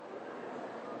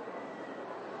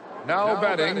Now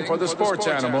betting for the sports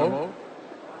animal,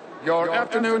 your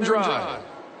afternoon drive.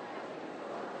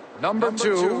 Number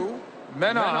 2,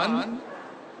 men on,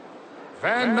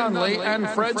 Van Nunley and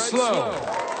Fred Slow.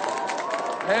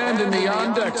 And in the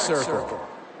on-deck circle,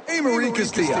 Amory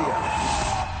Castillo.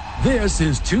 This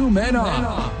is 2 Men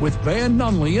On with Van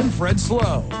Nunley and Fred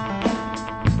Slow.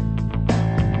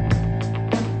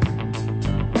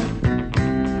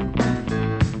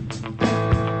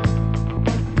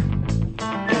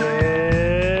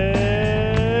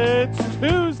 It's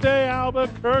Tuesday,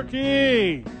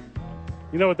 Albuquerque.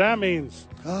 You know what that means?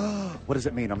 What does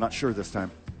it mean? I'm not sure this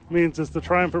time. It means it's the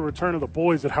triumphant return of the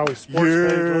boys at HOWIES Sports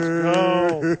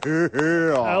Page. Let's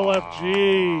go.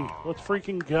 LFG. Let's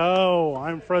freaking go.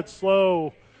 I'm Fred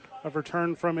Slow. I've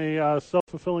returned from a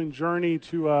self-fulfilling journey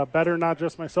to better not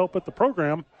just myself but the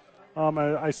program.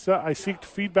 I seeked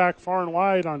feedback far and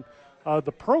wide on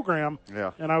the program,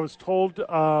 and I was told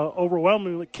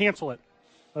overwhelmingly, cancel it.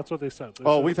 That's what they said.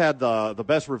 We've had the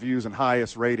best reviews and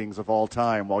highest ratings of all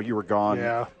time while you were gone.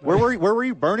 Yeah. Where were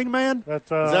you? Burning Man? Is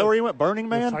that where you went? Burning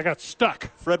Man? I got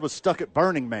stuck. Fred was stuck at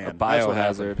Burning Man. A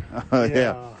biohazard.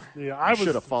 Yeah. I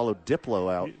should have followed Diplo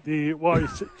out.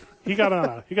 He got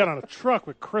on a truck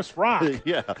with Chris Rock.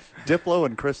 Yeah. Diplo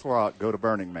and Chris Rock go to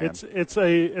Burning Man. It's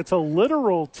a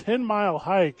literal 10-mile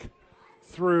hike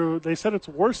through. They said it's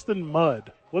worse than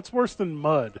mud. What's worse than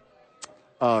mud?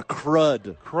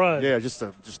 Crud. Crud. Yeah, just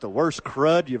the worst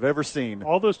crud you've ever seen.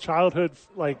 All those childhood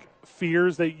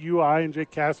fears that I and Jake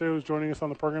Cassidy, who's joining us on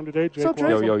the program today. Jake,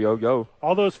 Yo.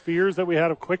 All those fears that we had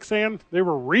of quicksand, they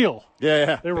were real.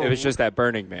 Yeah. It was just that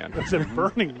Burning Man. It was at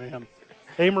Burning Man.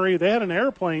 Hey, Marie, they had an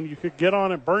airplane you could get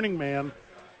on at Burning Man,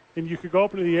 and you could go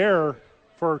up into the air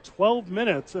for 12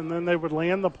 minutes, and then they would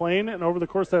land the plane, and over the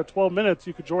course of that 12 minutes,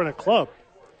 you could join a club.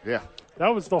 Yeah. That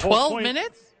was the whole 12 point.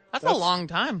 minutes? That's a long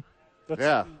time.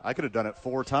 I could have done it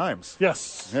 4 times.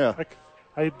 Yes. Yeah.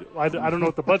 I don't know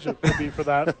what the budget would be for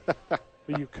that, but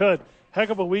you could. Heck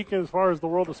of a week as far as the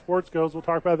world of sports goes. We'll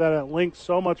talk about that at length.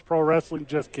 So much pro wrestling.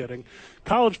 Just kidding.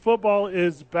 College football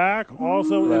is back.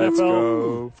 Also,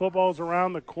 NFL football's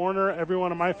around the corner. Every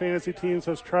one of my fantasy teams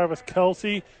has Travis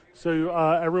Kelce. So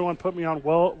everyone put me on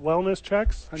wellness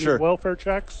checks. I need welfare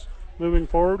checks moving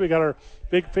forward. We got our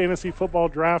big fantasy football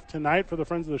draft tonight for the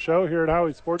friends of the show here at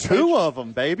HOWIES Sports Page. 2 of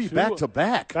them, baby, back to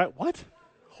back. What?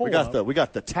 We got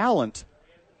the talent,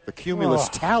 the cumulus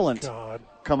talent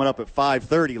coming up at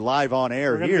 5:30 live on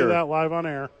air. We're gonna do that live on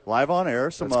air. Live on air.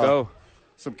 Let's go.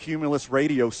 Some cumulus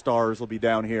radio stars will be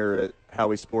down here at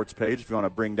HOWIES Sports Page if you want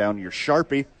to bring down your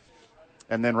Sharpie.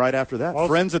 And then right after that,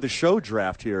 friends of the show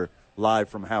draft here live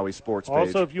from HOWIES Sports Page.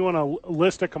 Also, if you want to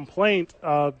list a complaint,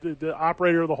 the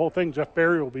operator of the whole thing, Jeff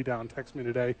Barry, will be down. Text me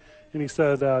today, and he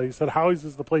said HOWIES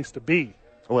is the place to be.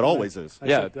 Oh, it always is. I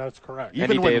said, that's correct.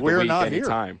 Even when we're not here.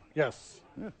 Anytime. Yes,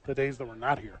 the days that we're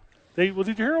not here. Did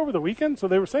you hear over the weekend? So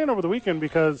they were saying over the weekend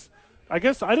because I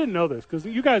guess I didn't know this because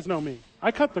you guys know me.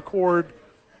 I cut the cord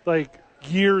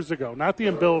years ago, not the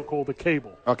umbilical, the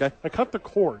cable. Okay. I cut the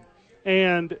cord,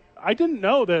 and I didn't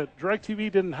know that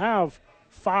DirecTV didn't have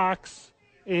Fox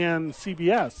and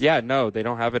CBS. Yeah, no, they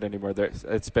don't have it anymore.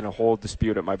 It's been a whole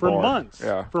dispute at my bar. For months.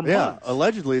 Yeah. For months.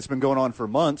 Allegedly it's been going on for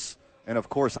months. And, of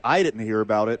course, I didn't hear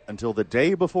about it until the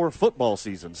day before football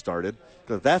season started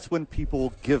because that's when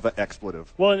people give an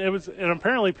expletive. Well, and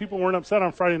apparently people weren't upset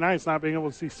on Friday nights not being able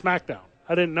to see SmackDown.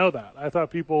 I didn't know that. I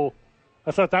thought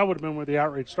that would have been where the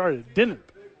outrage started. It didn't.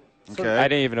 Okay. I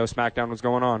didn't even know SmackDown was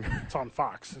going on. It's on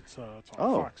Fox. It's on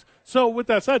Fox. So with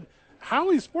that said,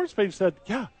 HOWIES Sports Page said,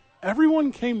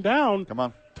 everyone came down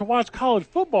to watch college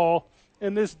football,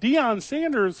 and this Deion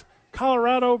Sanders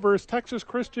Colorado versus Texas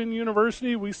Christian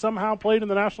University. We somehow played in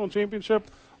the national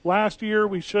championship last year.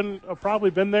 We shouldn't have probably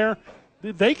been there.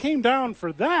 They came down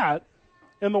for that.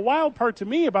 And the wild part to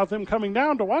me about them coming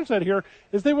down to watch that here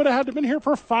is they would have had to have been here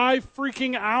for 5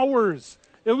 freaking hours.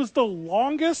 It was the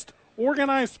longest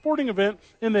organized sporting event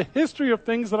in the history of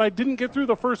things that I didn't get through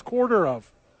the first quarter of.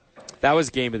 That was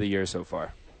game of the year so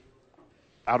far.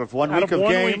 Out of 1 week of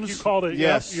games. Week, you called it.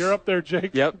 Yes. Yep, you're up there, Jake.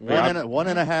 Yep.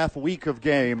 1.5 week of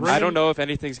games. I don't know if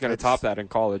anything's going to top that in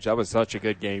college. That was such a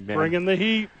good game, man. Bring in the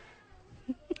heat.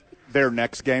 Their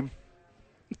next game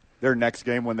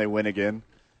when they win again,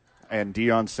 and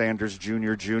Deion Sanders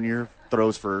Jr.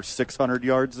 throws for 600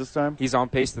 yards this time. He's on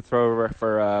pace to throw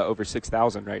for over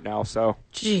 6,000 right now. So,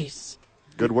 jeez,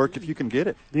 good work if you can get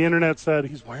it. The internet said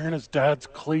he's wearing his dad's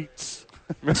cleats.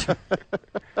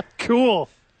 Cool.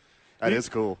 That is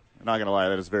cool. Not going to lie,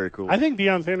 that is very cool. I think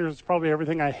Deion Sanders is probably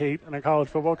everything I hate in a college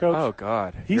football coach. Oh,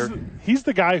 God. He's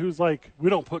the guy who's like, we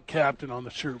don't put captain on the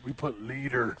shirt, we put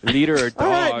leader. Leader or dog, All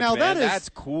right, now man. that's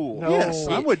cool. No. Yes,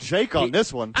 I'm with Jake on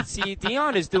this one. See,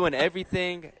 Deion is doing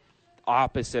everything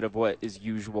opposite of what is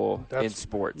usual in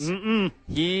sports.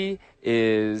 He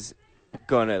is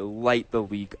going to light the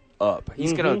league up.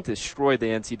 He's going to destroy the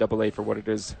NCAA for what it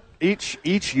is.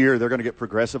 Each year, they're going to get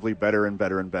progressively better and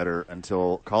better and better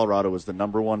until Colorado is the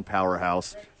 #1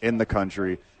 powerhouse in the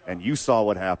country. And you saw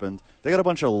what happened. They got a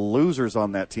bunch of losers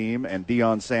on that team, and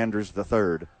Deion Sanders the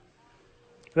third.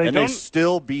 They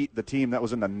still beat the team that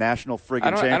was in the national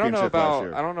friggin' championship last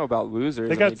year. I don't know about losers.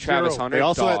 They got Travis zero. Hunter.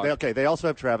 They also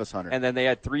have Travis Hunter. And then they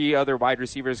had 3 other wide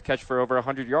receivers catch for over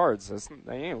 100 yards.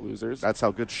 They ain't losers. That's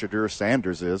how good Shadur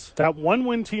Sanders is. That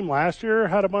 1-win team last year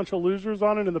had a bunch of losers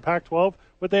on it in the Pac-12.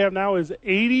 What they have now is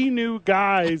 80 new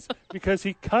guys because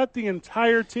he cut the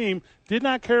entire team, did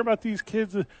not care about these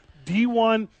kids'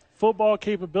 D1 football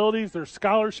capabilities, their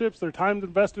scholarships, their time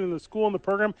invested in the school and the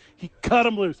program. He cut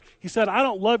them loose. He said, I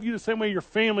don't love you the same way your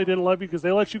family didn't love you because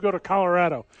they let you go to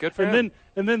Colorado. Good for him.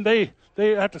 And then they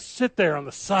have to sit there on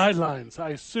the sidelines. I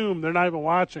assume they're not even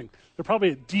watching. They're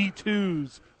probably at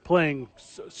D2s playing,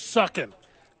 sucking.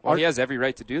 Well, he has every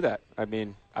right to do that. I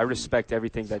mean, I respect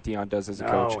everything that Deion does as a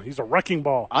coach. He's a wrecking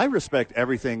ball. I respect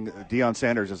everything Deion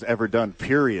Sanders has ever done,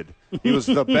 period. He was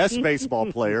the best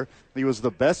baseball player. He was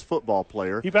the best football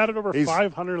player. He batted over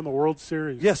 500 in the World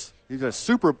Series. Yes. He's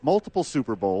a multiple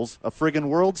Super Bowls, a friggin'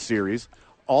 World Series,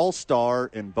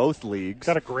 all-star in both leagues.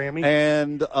 Got a Grammy.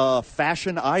 And a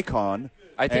fashion icon.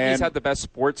 I think he's had the best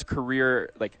sports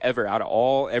career ever out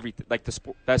of everything,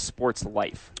 best sports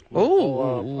life.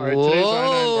 All right, today's I-9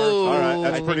 All right,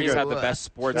 that's I pretty think he's good. had the best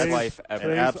sports life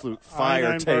ever. An absolute fire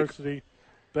I-9 take. Varsity,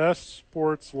 best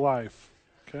sports life.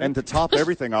 Okay. And to top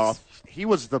everything off, he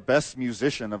was the best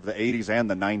musician of the 80s and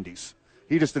the 90s.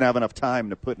 He just didn't have enough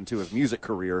time to put into his music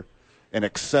career and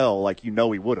excel like he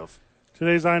would have.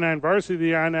 Today's I-9 Varsity,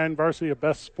 the I-9 Varsity of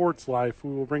Best Sports Life.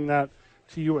 We will bring that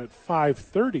to you at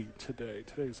 5:30 today.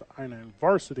 Today's I-9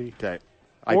 Varsity. Okay.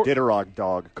 Iditarod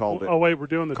dog called it. Oh, wait, we're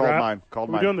doing the draft? Called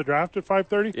we're doing the draft at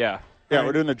 5:30? Yeah. Yeah,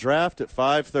 we're doing the draft at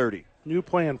 5:30. New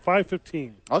plan,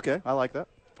 5:15. Okay, I like that.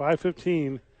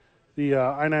 5:15, the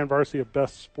I-9 Varsity of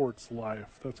Best Sports Life.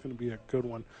 That's going to be a good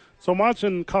one. So I'm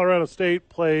watching Colorado State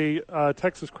play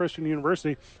Texas Christian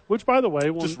University, which, by the way,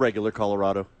 just regular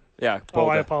Colorado. Yeah. Oh,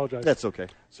 I apologize. That's okay.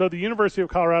 So the University of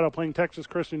Colorado playing Texas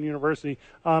Christian University,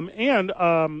 and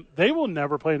they will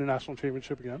never play in a national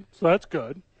championship again. So that's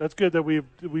good. That's good that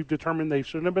we've determined they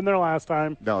shouldn't have been there last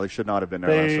time. No, they should not have been there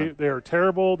last time. They are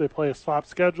terrible. They play a slop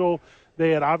schedule.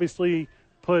 They had obviously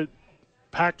put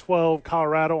Pac-12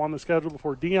 Colorado on the schedule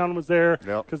before Deion was there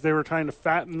because they were trying to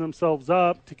fatten themselves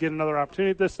up to get another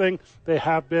opportunity at this thing. They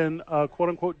have been,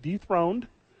 quote-unquote, dethroned.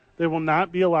 They will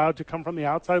not be allowed to come from the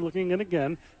outside looking in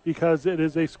again because it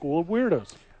is a school of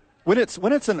weirdos. When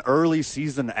it's an early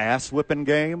season ass whipping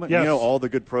game, yes. All the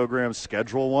good programs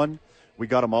schedule one. We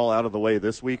got them all out of the way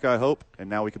this week, I hope, and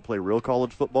now we can play real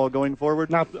college football going forward.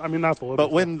 Not the Lobos.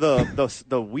 But when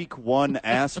the week one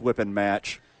ass whipping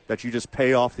match that you just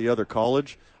pay off the other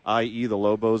college, i.e. the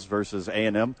Lobos versus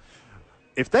A&M,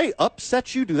 if they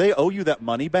upset you, do they owe you that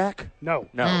money back? No.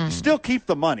 You still keep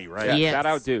the money, right? Yeah. Yes. Shout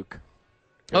out Duke.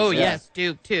 Oh, yes,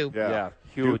 Duke, too. Yeah.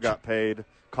 Huge. Duke got paid.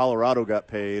 Colorado got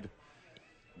paid.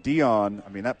 Deion,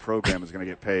 that program is going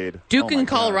to get paid. Duke and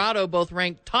Colorado both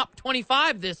ranked top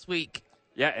 25 this week.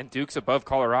 Yeah, and Duke's above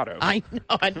Colorado. I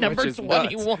know, at number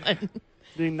 21.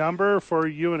 The number for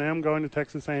UNM going to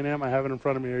Texas A&M, I have it in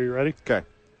front of me. Are you ready? Okay.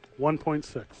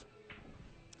 1.6.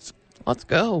 Let's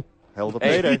go. Hell of a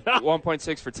payday.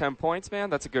 1.6 for 10 points, man.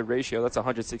 That's a good ratio. That's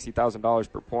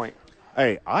 $160,000 per point.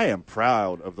 Hey, I am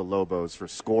proud of the Lobos for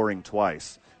scoring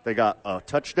twice. They got a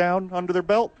touchdown under their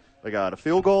belt. They got a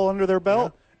field goal under their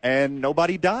belt. And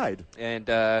nobody died. And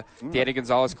Danny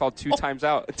Gonzalez called two times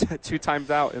out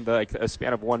in a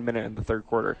span of 1 minute in the third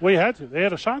quarter. Well, you had to. They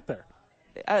had a shot there.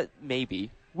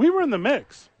 Maybe. We were in the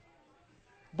mix.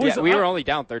 Boys, we were only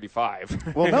down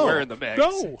 35. Well, no. We're in the mix.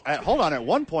 No. Hold on. At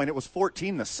one point, it was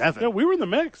 14-7. Yeah, we were in the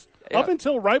mix. Yeah. Up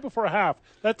until right before half.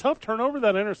 That tough turnover,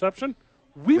 that interception,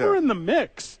 we were in the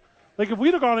mix. If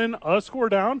we'd have gone in a score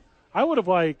down, I'd have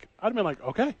been like,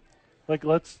 okay,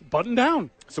 let's button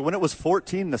down. So when it was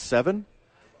 14-7,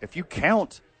 if you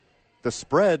count the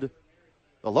spread,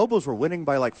 the Lobos were winning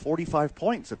by 45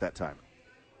 points at that time.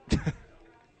 That's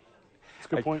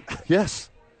a good point. Yes.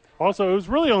 Also, it was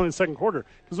really only the second quarter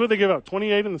because what they gave up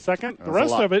 28 in the second. The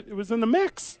rest of it was in the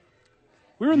mix.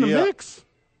 We were in the mix.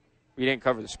 We didn't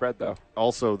cover the spread though.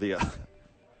 Also, the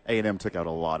A&M took out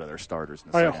a lot of their starters.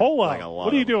 All right, hold on.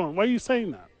 What are you doing? Why are you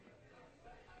saying that?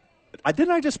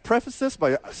 Didn't I just preface this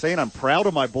by saying I'm proud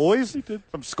of my boys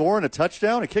from scoring a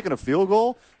touchdown and kicking a field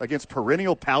goal against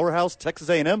perennial powerhouse Texas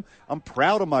A&M? I'm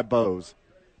proud of my Bows.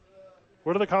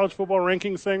 What are the college football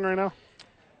rankings saying right now?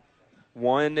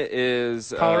 One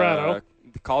is Colorado.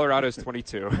 Colorado's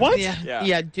 22. What?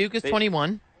 Yeah. Duke is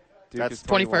 21. Duke is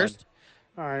 21st.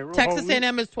 All right. Texas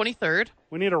A&M is 23rd.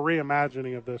 We need a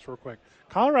reimagining of this real quick.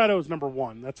 Colorado is number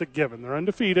 1. That's a given. They're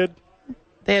undefeated.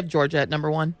 They have Georgia at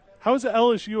number 1. How is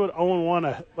LSU at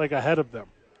 0-1 ahead of them?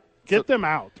 Get them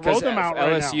out. Throw them out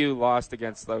right now. LSU lost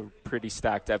against the pretty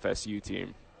stacked FSU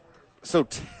team. So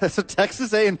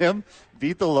Texas A&M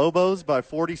beat the Lobos by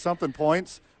 40-something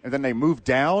points, and then they moved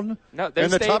down in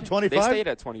the top 25? They stayed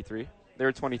at 23. They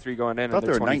were 23 going in, and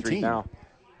they're 23 19. now.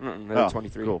 They're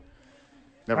 23. Cool.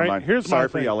 Never mind. Here's Sorry my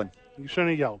for thing. yelling. You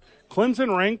shouldn't have yelled.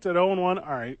 Clemson ranked at 0-1.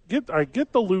 All right,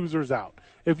 get the losers out.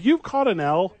 If you've caught an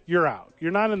L, you're out.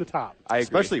 You're not in the top. I agree.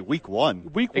 Especially week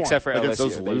 1. Except for against LSU,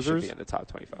 those they losers. should be in the top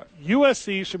 25.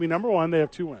 USC should be number 1. They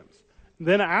have 2 wins.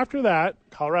 Then after that,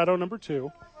 Colorado number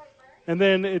 2. And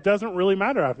then it doesn't really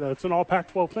matter after that. It's an all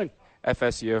Pac-12 thing.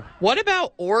 FSU. What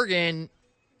about Oregon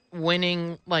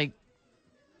winning,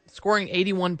 scoring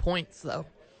 81 points, though?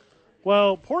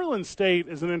 Well, Portland State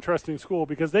is an interesting school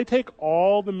because they take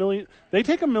 $1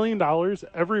 million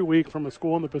every week from a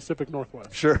school in the Pacific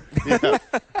Northwest. Sure. Yeah.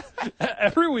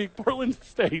 Every week, Portland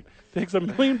State takes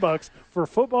 $1 million for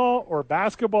football or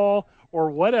basketball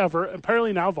or whatever.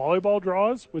 Apparently now volleyball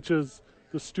draws, which is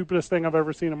the stupidest thing I've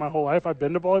ever seen in my whole life. I've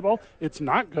been to volleyball. It's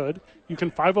not good. You can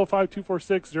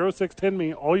 505-246-0610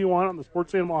 me all you want on the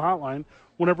Sports Animal Hotline.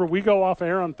 Whenever we go off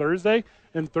air on Thursday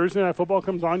and Thursday Night Football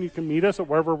comes on, you can meet us at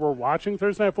wherever we're watching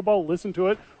Thursday Night Football, listen to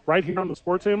it right here on the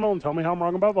Sports Animal, and tell me how I'm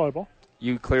wrong about volleyball.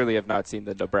 You clearly have not seen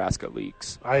the Nebraska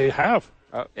leaks. I have.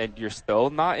 And you're still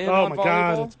not in Oh, on my volleyball?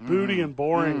 God. It's booty and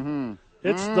boring. Mm-hmm.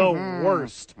 It's the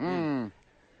worst. I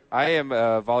am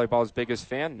volleyball's biggest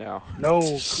fan now. No.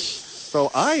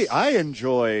 So I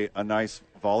enjoy a nice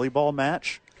volleyball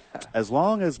match as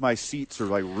long as my seats are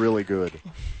really good.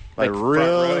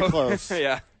 Really close.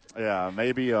 Yeah. Yeah,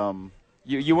 maybe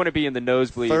You want to be in the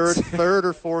nosebleeds. third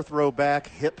or fourth row back,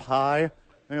 hip high.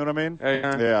 You know what I mean?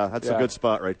 Yeah, that's a good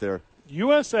spot right there.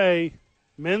 USA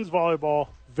men's volleyball,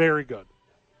 very good.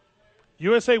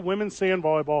 USA women's sand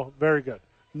volleyball, very good.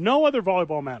 No other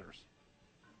volleyball matters.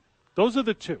 Those are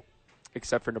the 2.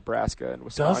 Except for Nebraska and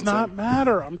Wisconsin. Does not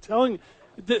matter. I'm telling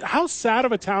you. How sad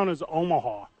of a town is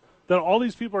Omaha that all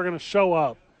these people are going to show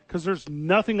up because there's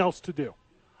nothing else to do?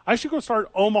 I should go start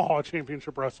Omaha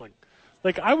Championship Wrestling.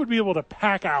 I would be able to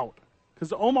pack out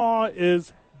because Omaha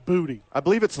is booty. I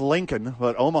believe it's Lincoln,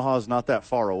 but Omaha's not that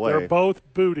far away. They're both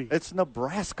booty. It's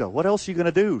Nebraska. What else are you going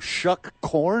to do? Shuck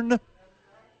corn?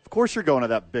 Of course you're going to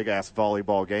that big-ass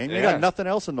volleyball game. You got nothing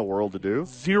else in the world to do.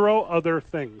 0 other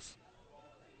things.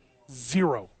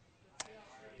 0.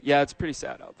 Yeah, it's pretty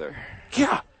sad out there.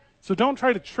 Yeah. So don't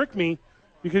try to trick me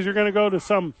because you're going to go to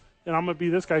some, and I'm going to be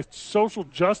this guy's social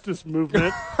justice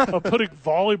movement of putting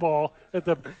volleyball at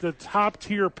the top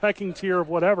tier, pecking tier of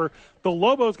whatever. The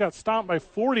Lobos got stomped by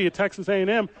 40 at Texas A&M,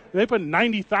 and they put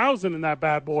 90,000 in that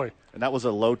bad boy. And that was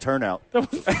a low turnout.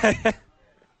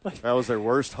 That was their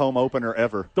worst home opener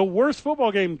ever. The worst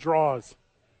football game draws.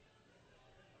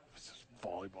 This is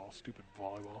volleyball, stupid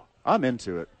volleyball. I'm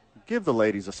into it. Give the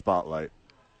ladies a spotlight.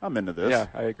 I'm into this. Yeah,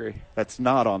 I agree. That's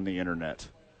not on the internet.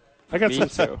 I got Me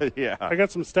some. too. Yeah. I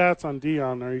got some stats on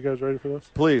Dion. Are you guys ready for this?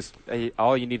 Please.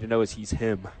 All you need to know is he's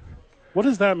him. What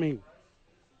does that mean?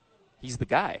 He's the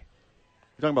guy.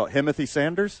 You're talking about Timothy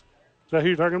Sanders? Is that who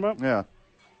you're talking about? Yeah.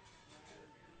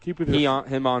 Keep with your.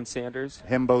 Him on Sanders.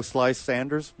 Himbo Slice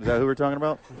Sanders? Is that who we're talking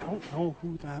about? I don't know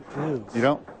who that is. You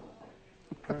don't?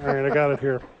 All right, I got it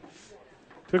here.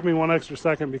 Took me 1 extra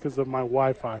second because of my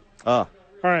Wi-Fi. Ah.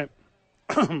 All right.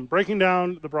 Breaking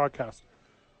down the broadcast.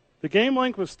 The game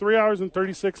length was 3 hours and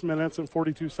 36 minutes and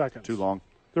 42 seconds. Too long.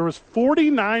 There was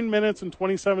 49 minutes and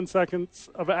 27 seconds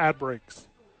of ad breaks.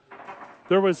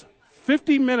 There was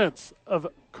 50 minutes of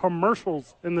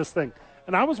commercials in this thing.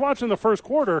 And I was watching the first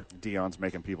quarter. Dion's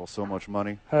making people so much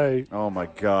money. Hey. Oh, my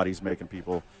God, he's making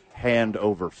people hand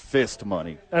over fist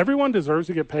money. Everyone deserves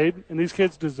to get paid, and these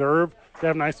kids deserve to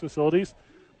have nice facilities.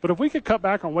 But if we could cut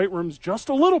back on weight rooms just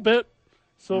a little bit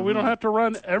so we don't have to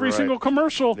run every single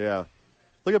commercial. Yeah.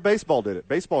 Look at baseball did it.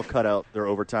 Baseball cut out their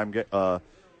overtime,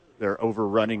 their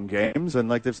overrunning games,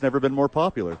 and it's never been more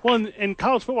popular. Well, and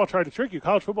college football tried to trick you.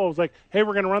 College football was like, hey,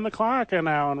 we're going to run the clock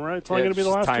now, and it's only going to be the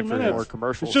last 2 minutes. More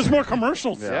commercials. It's just more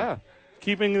commercials. Yeah.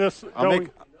 Keeping this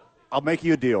going. I'll make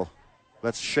you a deal.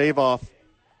 Let's shave off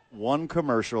one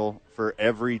commercial for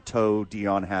every toe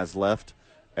Dion has left,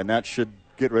 and that should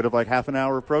get rid of like half an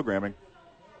hour of programming.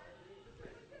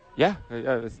 Yeah,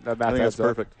 that I think that's up.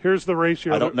 perfect. Here's the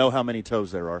ratio. I don't know how many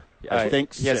toes there are. I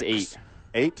think he has 6. 8.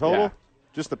 8 total? Yeah.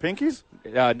 Just the pinkies?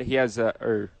 He has,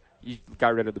 he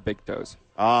got rid of the big toes.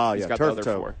 Ah, He's yeah, got turf the other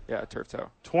toe. 4. Yeah, turf toe.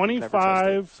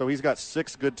 25. So he's got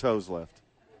 6 good toes left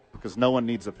because no one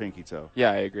needs a pinky toe.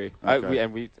 Yeah, I agree.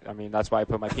 Okay. I mean, that's why I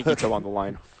put my pinky toe on the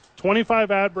line.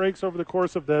 25 ad breaks over the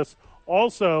course of this.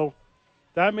 Also,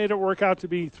 that made it work out to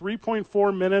be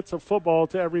 3.4 minutes of football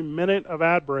to every minute of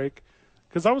ad break.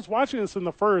 Because I was watching this in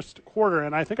the first quarter,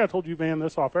 and I think I told you, Van,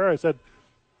 this off air. I said,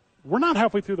 we're not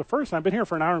halfway through the first, and I've been here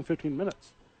for an hour and 15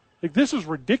 minutes. Like, this is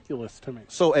ridiculous to me.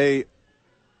 So I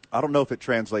don't know if it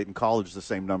translates in college the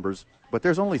same numbers, but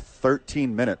there's only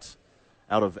 13 minutes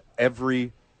out of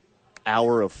every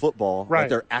hour of football that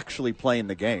they're actually playing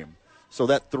the game. So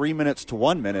that 3 minutes to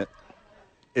 1 minute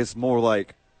is more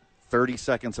like 30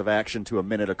 seconds of action to a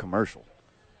minute of commercial.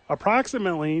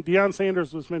 Approximately, Deion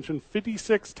Sanders was mentioned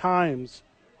 56 times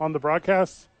on the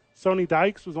broadcast. Sonny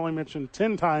Dykes was only mentioned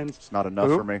 10 times. It's not enough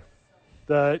for me.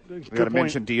 We got to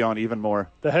mention Deion even more.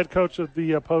 The head coach of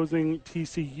the opposing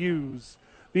TCUs.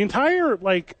 The entire,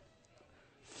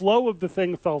 flow of the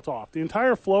thing felt off. The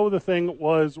entire flow of the thing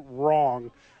was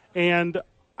wrong. And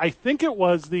I think it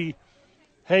was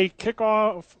hey,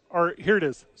 kickoff, or here it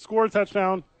is. Score a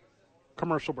touchdown,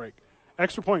 commercial break.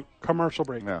 Extra point, commercial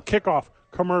break. Yeah. Kickoff,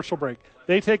 commercial break.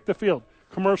 They take the field,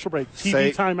 commercial break.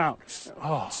 TV timeout.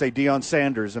 Say Deion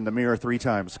Sanders in the mirror 3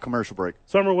 times, commercial break.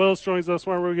 Summer Willis joins us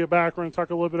when we get back. We're going to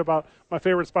talk a little bit about my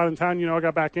favorite spot in town. You know, I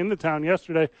got back into town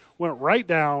yesterday, went right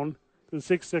down to the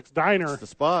 66 Diner. That's the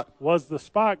spot. Was the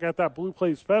spot. Got that blue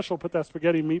plate special, put that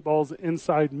spaghetti meatballs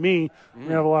inside me. We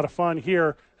have a lot of fun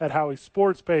here at Howie's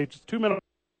Sports Page. It's 2 minutes,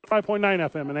 5.9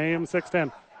 FM and AM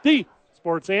 610. The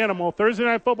Sports Animal. Thursday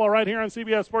Night Football right here on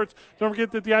CBS Sports. Don't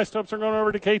forget that the Ice Topes are going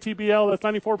over to KTBL. That's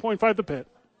 94.5 The Pit.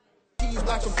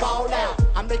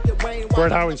 We're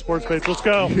at Howie's Sports Page. Let's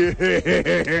go.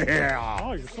 Yeah.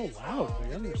 Oh, you're so loud,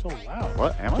 man. You're so loud.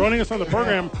 What? Am I? Joining us on the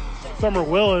program, Summer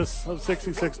Willis of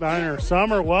 66 Diner.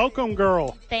 Summer, welcome,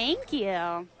 girl. Thank you.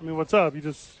 I mean, what's up? You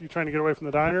trying to get away from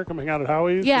the diner, come hang out at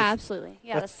Howie's? Yeah, absolutely.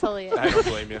 Yeah, that's totally it. I don't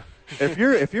blame you. If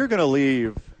you're going to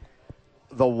leave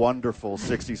the wonderful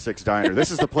 66 Diner,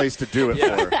 this is the place to do it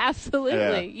for.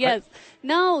 Absolutely. Yeah. Yes.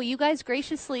 No, you guys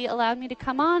graciously allowed me to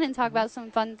come on and talk about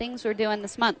some fun things we're doing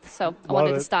this month, so I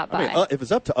wanted to stop by. I mean, if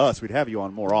it's up to us, we'd have you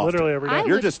on more often. Literally every day.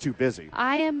 You're just too busy.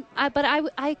 But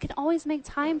I can always make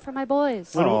time for my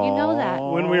boys. Aww. You know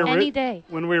that. Any day.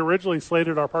 When we originally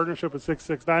slated our partnership with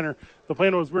 66 Diner, the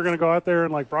plan was we were going to go out there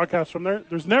and broadcast from there.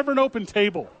 There's never an open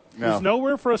table. No. There's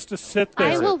nowhere for us to sit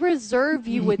there. I will reserve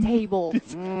you a table.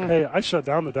 Hey, I shut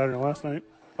down the diner last night.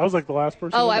 I was the last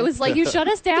person. Oh, I was like, you shut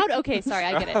us down? Okay, sorry,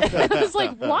 I get it. I was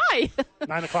like, why?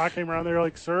 9 o'clock came around. They were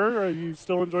like, sir, are you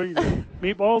still enjoying your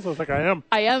meatballs? I was like, I am.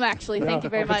 I am, actually. Thank you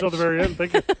very much. Until the very end.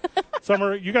 Thank you.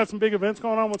 Summer, you got some big events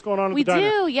going on. What's going on at the diner? We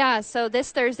do, yeah. So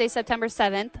this Thursday, September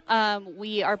 7th,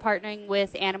 we are partnering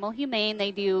with Animal Humane.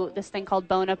 They do this thing called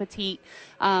Bon Appetit,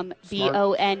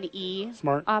 B-O-N-E.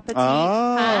 Smart. Appetit.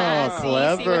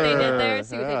 Clever. See what they did there?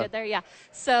 See what they did there? Yeah.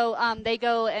 So they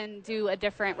go and do a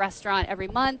different restaurant every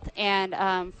month,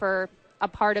 and for a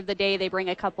part of the day, they bring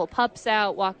a couple pups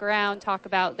out, walk around, talk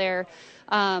about their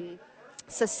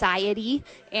society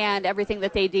and everything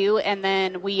that they do, and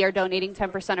then we are donating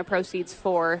 10% of proceeds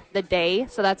for the day.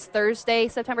 So that's Thursday,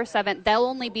 September 7th. They'll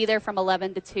only be there from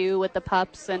 11 to 2 with the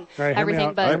pups and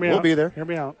everything. But we'll be there. Hear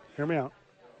me out.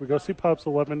 We go see pups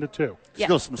 11 to 2. Yeah.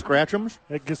 Still some scratch-ems?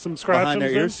 Get some scratch-ems behind their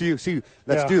ears.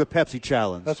 Let's do the Pepsi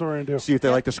challenge. That's what we're going to do. See if they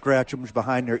like to scratch-ems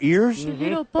behind their ears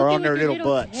or on their little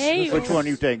butts. Tails. Which one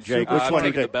do you think, Jake? Which one do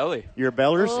you think? The belly. Your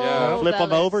bellers? Oh, Flip them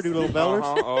bellies. over, do little bellers?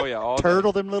 Oh, yeah. All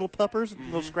Turtle them little puppers,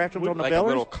 little scratch-ems on the like bellers? a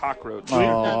little cockroach.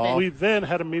 We then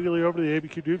head immediately over to the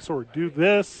ABQ Dukes or do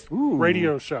this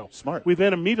radio show. Smart. We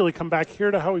then immediately come back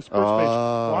here to Howie's Sports Page.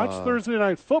 Watch Thursday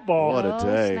Night Football. What a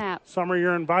day. Snap. Summer,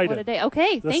 you're invited. What a day.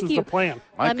 Okay, This thank is you. the plan.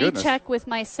 Let me check with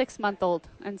my 6-month-old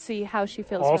and see how she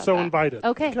feels Also about that. invited.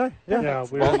 Okay. Yeah.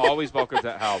 Always welcome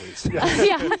at Howie's.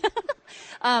 Yeah.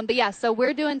 But yeah, so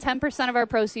we're doing 10% of our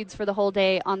proceeds for the whole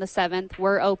day on the 7th.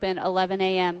 We're open 11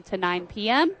 a.m. to 9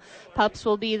 p.m. Pups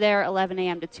will be there 11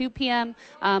 a.m. to 2 p.m.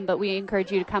 But we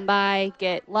encourage you to come by,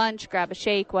 get lunch, grab a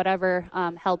shake, whatever,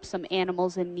 help some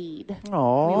animals in need.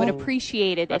 Aww. We would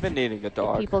appreciate it I've been needing a if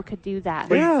dog. people could do that.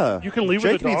 Yeah. You can leave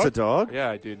Jake with a dog. needs a dog. Yeah,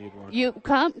 I do need one. You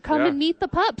come Yeah. and meet the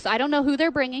pups. I don't know who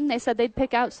they're bringing. They said they'd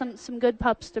pick out some good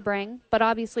pups to bring, but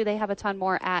obviously they have a ton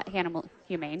more at Animal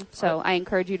Humane. So I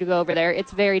encourage you to go over there.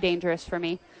 It's very dangerous for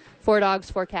me. 4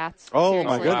 dogs, 4 cats. Oh,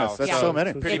 Seriously. my goodness. That's so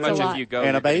many. Pretty It's much a if lot. you go,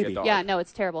 And you're a getting baby. dog. Yeah, no,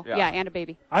 it's terrible. Yeah. Yeah, and a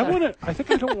baby. I So-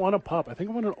 think I don't want a pup. I think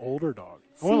I want an older dog.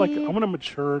 I want a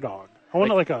mature dog. I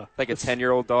want like a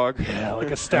 10-year-old dog. Yeah,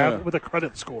 like a stab with a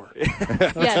credit score. Yes.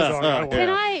 Can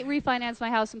I refinance my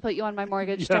house and put you on my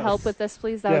mortgage to help with this,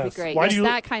 please? That would be great.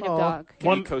 That kind of dog.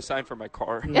 Can you co-sign for my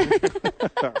car?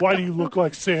 Why do you look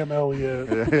like Sam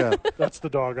Elliott? Yeah. That's the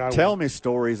dog I want. Tell me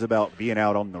stories about being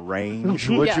out on the range,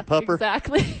 would you, Pupper?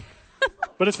 Exactly.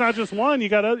 But it's not just one. You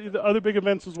got other big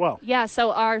events as well. Yeah,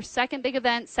 so our second big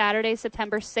event, Saturday,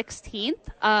 September 16th,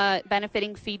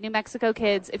 benefiting Feed New Mexico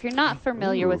Kids. If you're not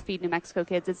familiar with Feed New Mexico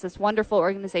Kids, it's this wonderful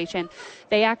organization.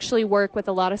 They actually work with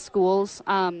a lot of schools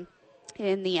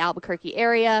in the Albuquerque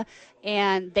area,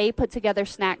 and they put together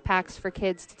snack packs for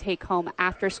kids to take home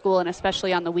after school, and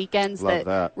especially on the weekends. Love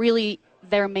that. Really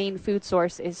their main food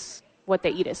source is what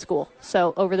they eat at school.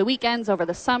 So over the weekends, over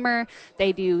the summer,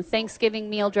 they do Thanksgiving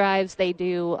meal drives. They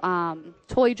do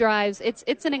toy drives.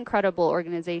 It's an incredible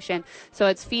organization. So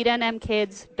it's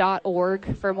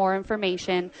feednmkids.org for more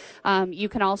information. You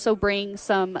can also bring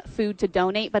some food to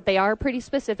donate, but they are pretty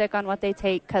specific on what they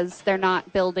take because they're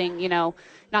not building,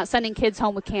 not sending kids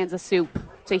home with cans of soup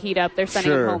to heat up. They're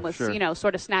sending them home with,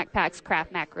 sort of snack packs,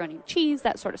 Kraft macaroni and cheese,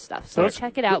 that sort of stuff. So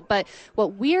check it out. But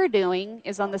what we're doing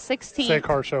is on the 16th. Say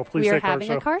car show. Please we say are having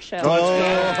a car show.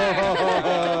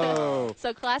 Oh.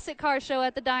 So classic car show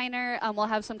at the diner. We'll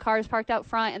have some cars parked out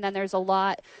front, and then there's a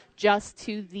lot just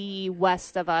to the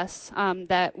west of us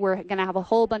that we're going to have a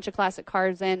whole bunch of classic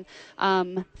cars in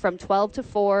from 12 to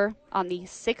 4 on the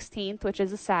 16th, which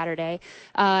is a Saturday.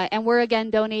 And we're, again,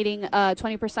 donating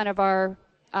 20% of our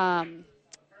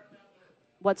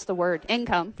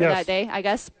income for that day, I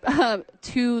guess,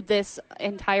 to this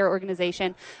entire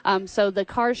organization. So the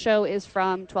car show is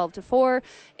from 12 to 4.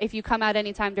 If you come out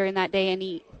anytime during that day and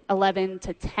eat 11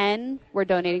 to 10, we're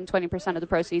donating 20% of the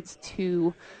proceeds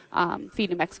to Feed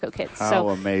New Mexico Kids. How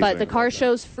amazing. But the car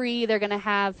show's free. They're going to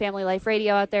have Family Life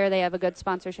Radio out there. They have a good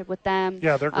sponsorship with them.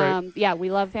 Yeah, they're great.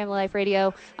 We love Family Life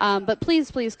Radio. But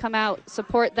please come out,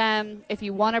 support them. If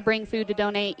you want to bring food to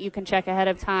donate, you can check ahead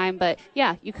of time. But,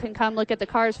 yeah, you can come look at the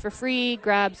cars for free,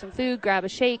 grab some food, grab a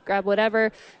shake, grab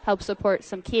whatever, help support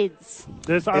some kids.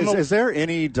 Is there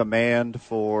any demand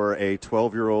for a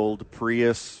 12-year-old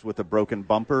Prius with a broken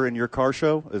bumper in your car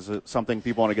show? Is it something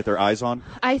people want to get their eyes on?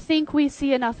 I think we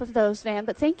see enough of those, Van,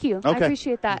 but thank you. Okay. I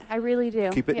appreciate that. I really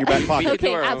do. Keep it in your back pocket. We could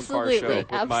do our absolutely, own car show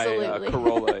with absolutely. my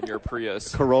Corolla and your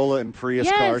Prius. Corolla and Prius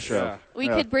car show. Yeah. We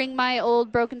could bring my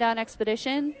old broken down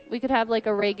Expedition. We could have like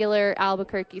a regular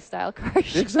Albuquerque style car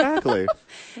show. Exactly.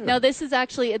 No, this is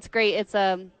actually, it's great.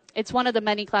 It's one of the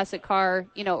many classic car,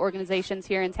 organizations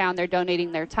here in town. They're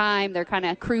donating their time. They're kind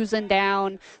of cruising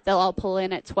down. They'll all pull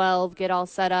in at 12, get all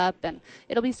set up, and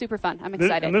it'll be super fun. I'm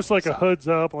excited. And this is like a hoods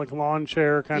up, like lawn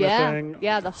chair kind of thing.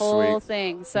 Yeah, the whole Sweet.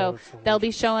 thing. So they'll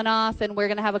be showing off, and we're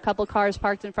going to have a couple cars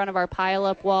parked in front of our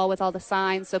pile-up wall with all the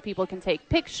signs so people can take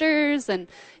pictures, and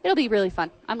it'll be really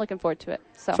fun. I'm looking forward to it.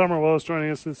 So Summer Willis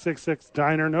joining us at 6-6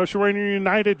 Diner. No, she's wearing your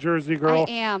United jersey, girl.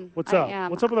 I am. What's up? I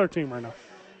am. What's up with our team right now?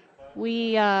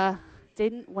 We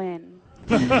didn't win.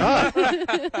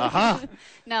 Uh-huh.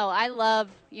 No, I love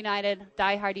United,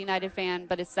 diehard United fan,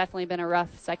 but it's definitely been a rough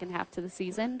second half to the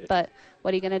season. But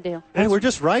what are you going to do? Hey, we're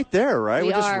just right there, right?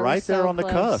 We're just We're right there so on the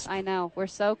close. cusp. I know. We're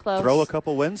so close. Throw a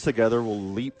couple wins together, we'll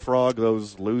leapfrog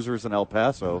those losers in El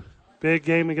Paso. Big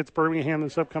game against Birmingham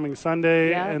this upcoming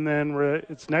Sunday, Yeah. and then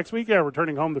it's next week. Yeah,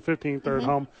 returning home the 15th, they're at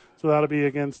home, so that'll be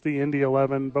against the Indy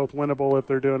 11, both winnable if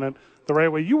they're doing it the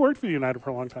right way. You worked for United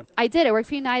for a long time. I did. I worked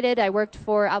for United. I worked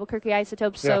for Albuquerque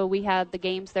Isotopes, so Yeah. we had the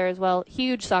games there as well.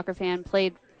 Huge soccer fan.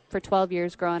 Played for 12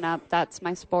 years growing up. That's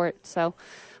my sport. So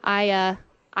I'm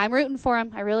rooting for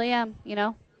him. I really am.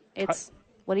 It's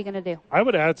what are you going to do? I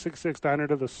would add 6-6 Diner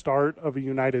to the start of a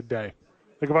United day.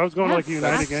 Like if I was going to like a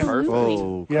United game. absolutely.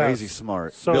 Oh, Yeah. crazy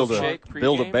smart. So build smart. Shake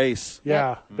build a pregame? base. Yeah,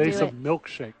 Yep. base Do of it.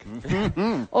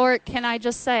 milkshake. Or can I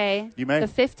just say, You may. the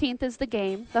 15th is the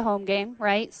game, the home game,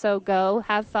 right? So go,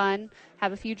 have fun,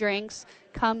 have a few drinks,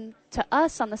 come to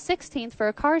us on the 16th for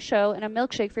a car show and a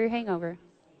milkshake for your hangover.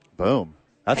 Boom.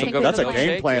 That's Hangover a milkshake?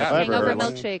 game plan Yeah. if I ever Hangover heard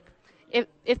one. milkshake.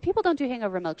 If people don't do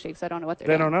hangover milkshakes, I don't know what they're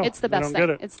They doing. don't know. It's the They best don't get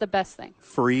thing. it. It's the best thing.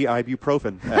 Free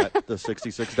ibuprofen at the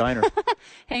 66 Diner.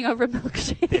 Hangover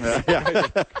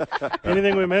milkshakes.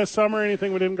 Anything we missed, Summer?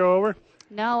 Anything we didn't go over?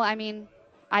 No, I mean,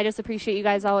 I just appreciate you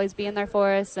guys always being there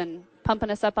for us and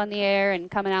pumping us up on the air and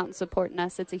coming out and supporting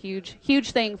us. It's a huge,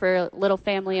 huge thing for a little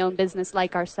family-owned business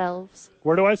like ourselves.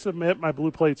 Where do I submit my Blue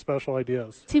Plate special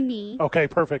ideas? To me. Okay,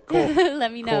 perfect. Cool.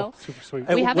 Let me know. Cool. Super sweet.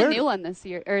 Hey, We have where- a new one this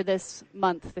year, or this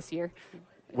month, this year.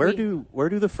 Where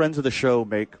do the friends of the show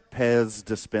make Pez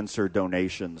dispenser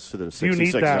donations to the 66? You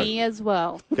need that. Me as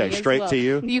well. Okay, straight to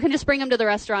you? You can just bring them to the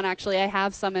restaurant, actually. I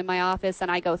have some in my office, and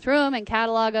I go through them and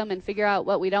catalog them and figure out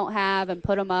what we don't have and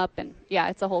put them up. And, yeah,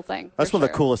 it's a whole thing. That's one of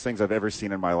the coolest things I've ever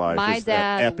seen in my life. My is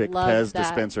dad that epic loves Pez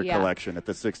dispenser collection at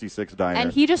the 66 Diner.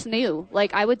 And he just knew.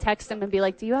 Like, I would text him and be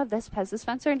like, do you have this Pez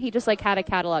dispenser? And he just, like, had a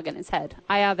catalog in his head.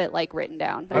 I have it, like, written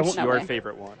down. What's your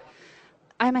favorite one?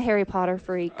 I'm a Harry Potter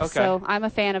freak, so I'm a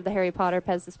fan of the Harry Potter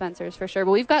Pez dispensers for sure.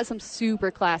 But we've got some super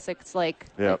classics, like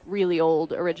really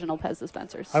old original Pez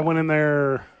dispensers. I went in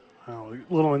there,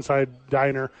 little inside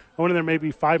diner. I went in there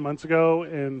maybe 5 months ago,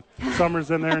 and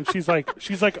Summer's in there, and she's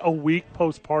like a week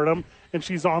postpartum, and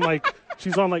she's on like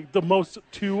the most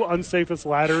two unsafest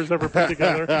ladders ever put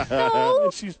together,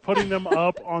 and she's putting them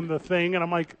up on the thing, and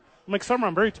I'm like, Summer,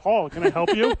 I'm very tall. Can I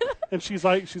help you? And she's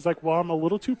like, well, I'm a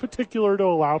little too particular to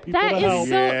allow people to help.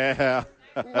 Yeah.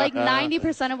 Like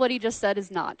 90% of what he just said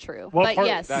is not true. What but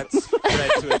yes. That's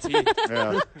right to a T.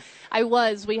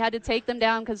 Yeah. We had to take them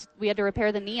down because we had to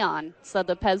repair the neon, so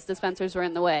the Pez dispensers were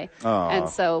in the way. And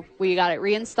so we got it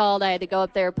reinstalled. I had to go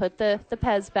up there, put the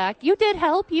Pez back. You did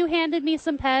help. You handed me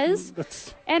some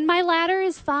Pez. And my ladder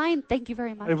is fine. Thank you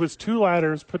very much. It was 2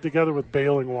 ladders put together with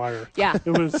baling wire. Yeah.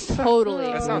 It was totally.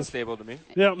 That sounds stable to me.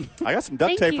 Yeah. I got some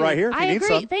duct tape right here if you I need agree.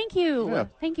 some. Thank you. Yeah.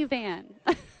 Thank you, Van.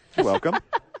 You're welcome.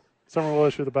 Summer will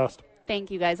wish you the best.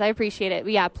 Thank you, guys. I appreciate it.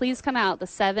 Yeah, please come out the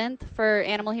 7th for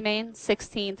Animal Humane,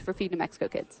 16th for Feed New Mexico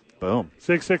Kids. Boom.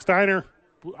 66 Diner.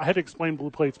 I had to explain Blue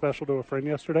Plate Special to a friend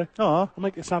yesterday. I'm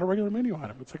like, it's not a regular menu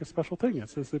item. It's like a special thing. It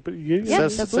says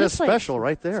it says special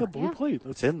right there. It's a Blue Plate.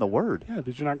 It's in the word. Yeah.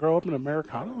 Did you not grow up in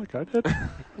Americana like I did?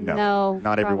 No.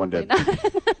 Not everyone did.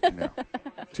 No.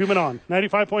 2 Men On.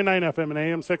 95.9 FM and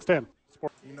AM 610.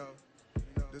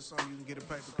 This song you can get a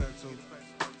paper cut to.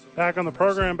 Back on the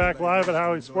program, back live at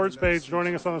Howie's Sports Page.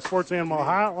 Joining us on the Sports Animal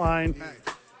Hotline,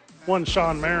 one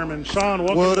Sean Merriman. Sean,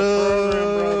 welcome to the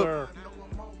program, brother.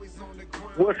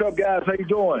 What's up, guys? How you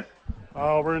doing?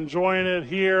 We're enjoying it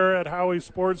here at Howie's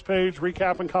Sports Page,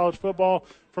 recapping college football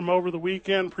from over the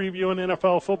weekend, previewing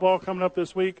NFL football coming up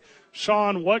this week.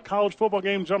 Sean, what college football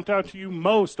game jumped out to you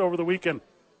most over the weekend?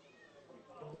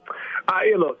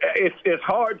 Look, it's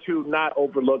hard to not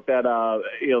overlook that,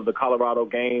 the Colorado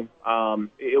game.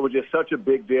 It was just such a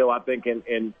big deal, I think,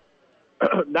 in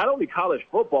not only college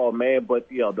football, man, but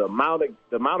the amount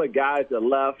of guys that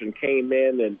left and came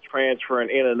in and transferring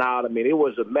in and out. I mean, it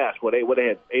was a mess. They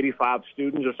had 85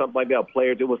 students or something like that,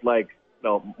 players. It was like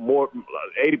more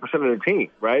 80% of the team,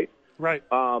 right? Right.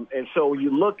 And so you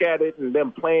look at it and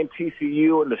them playing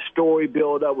TCU and the story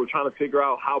build up. We're trying to figure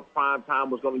out how Primetime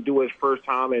was going to do his first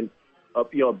time in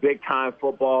big time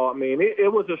football. I mean,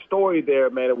 it was a story there,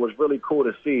 man. It was really cool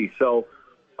to see. So,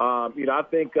 I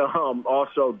think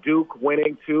also Duke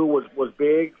winning too was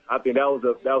big. I think that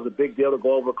was a big deal to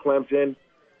go over Clemson.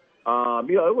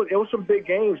 It was some big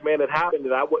games, man, that happened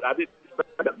that I didn't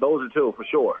expect. Those are two for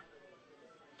sure.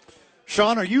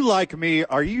 Sean, are you like me?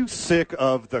 Are you sick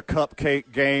of the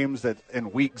cupcake games that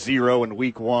in week 0 and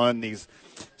week 1, these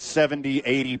 70,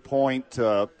 80 point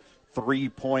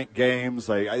 3-point games?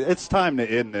 Like, it's time to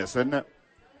end this, isn't it?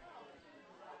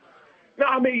 No,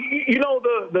 I mean,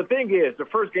 the thing is, the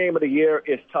first game of the year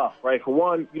is tough, right? For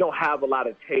one, you don't have a lot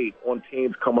of tape on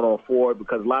teams coming on forward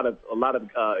because a lot of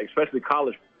especially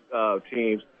college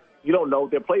teams, you don't know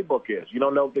what their playbook is. You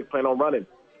don't know if they plan on running.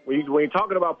 When you're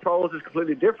talking about pros, it's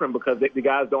completely different because the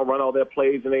guys don't run all their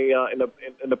plays in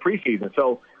the preseason.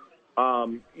 So,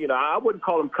 I wouldn't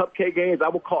call them cupcake games. I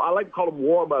like to call them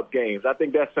warm-up games. I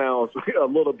think that sounds a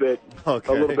little bit I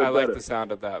like the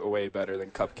sound of that way better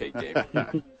than cupcake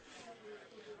game.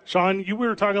 Sean, we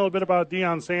were talking a little bit about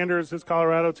Deion Sanders, his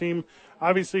Colorado team.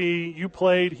 Obviously, he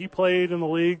played in the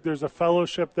league. There's a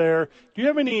fellowship there. Do you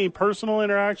have any personal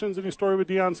interactions, any story with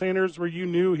Deion Sanders where you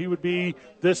knew he would be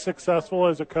this successful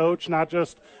as a coach, not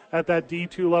just at that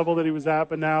D2 level that he was at,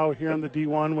 but now here in the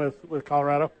D1 with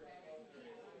Colorado?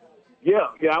 Yeah,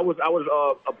 I was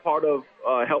a part of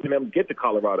helping them get to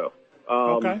Colorado.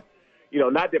 Okay.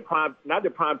 Not that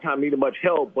Primetime needed much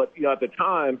help, but at the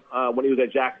time when he was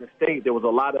at Jackson State, there was a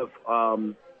lot of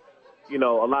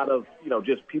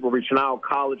just people reaching out,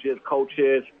 colleges,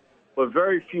 coaches, but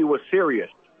very few were serious.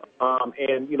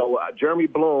 Jeremy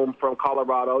Bloom from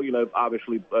Colorado,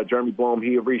 obviously Jeremy Bloom,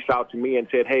 he reached out to me and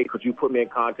said, "Hey, could you put me in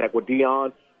contact with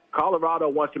Deion? Colorado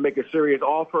wants to make a serious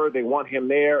offer. They want him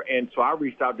there." And so I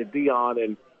reached out to Deion,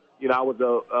 and I was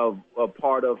a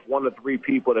part of one of the 3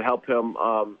 people to help him,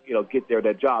 get there,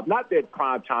 that job. Not that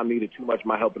Primetime needed too much of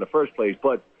my help in the first place,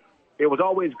 but it was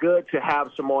always good to have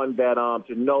someone that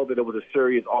to know that it was a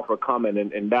serious offer coming,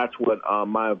 and that's what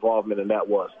my involvement in that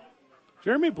was.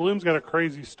 Jeremy Bloom's got a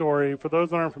crazy story. For those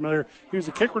that aren't familiar, he was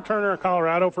a kick returner at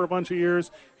Colorado for a bunch of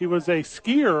years. He was a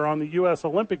skier on the U.S.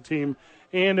 Olympic team.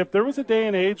 And if there was a day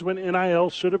and age when NIL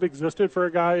should have existed for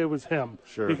a guy, it was him.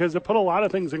 Sure. Because it put a lot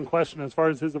of things in question as far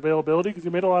as his availability, because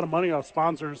he made a lot of money off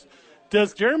sponsors.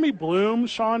 Does Jeremy Bloom,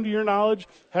 Sean, to your knowledge,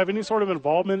 have any sort of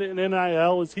involvement in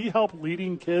NIL? Is he help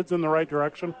leading kids in the right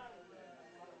direction?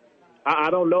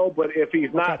 I don't know, but if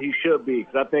he's not, he should be,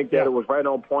 because I think that it was right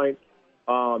on point.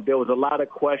 There was a lot of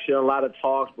question, a lot of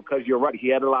talks, because you're right. He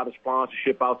had a lot of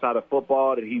sponsorship outside of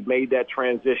football, and he made that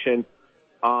transition.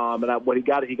 He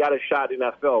got a shot in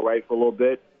NFL, right, for a little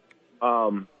bit.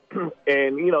 And,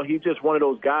 he's just one of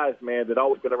those guys, man, that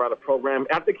always been around the program.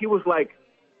 I think he was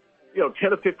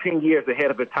 10 or 15 years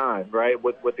ahead of his time, right,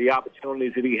 with the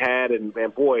opportunities that he had. And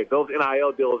boy, if those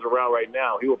NIL deals around right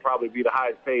now, he would probably be the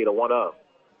highest paid or one of.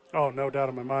 Oh, no doubt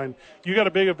in my mind. You got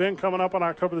a big event coming up on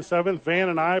October the 7th. Van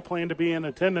and I plan to be in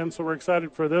attendance, so we're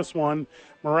excited for this one.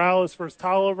 Morales versus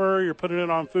Tolliver. You're putting it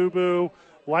on FUBU.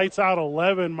 Lights out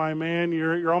 11, my man.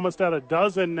 You're almost at a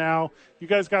dozen now. You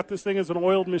guys got this thing as an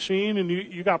oiled machine, and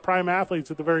you got prime athletes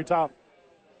at the very top.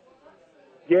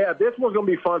 Yeah, this one's going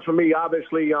to be fun for me.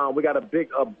 Obviously, we got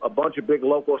a bunch of big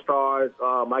local stars.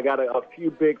 I got a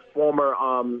few big former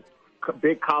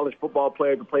big college football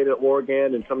players that played at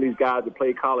Oregon, and some of these guys that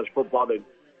played college football that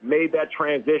made that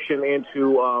transition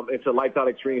into Lights Out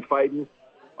Extreme Fighting.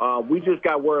 We just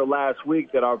got word last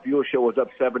week that our viewership was up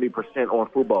 70% on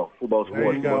FUBO Sports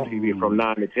TV from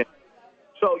 9 to 10.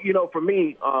 So, for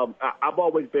me, I've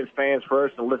always been fans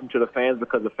first and listen to the fans,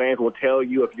 because the fans will tell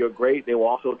you if you're great. They will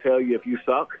also tell you if you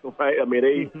suck, right? I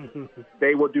mean,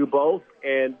 they will do both.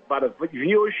 And by the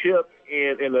viewership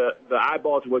and the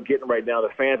eyeballs we're getting right now, the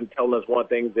fans are telling us one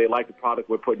thing. They like the product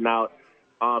we're putting out.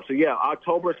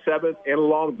 October 7th in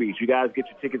Long Beach. You guys get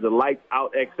your tickets at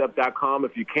lightsoutxf.com.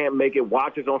 If you can't make it,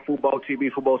 watch us on FUBO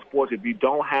TV, FUBO Sports. If you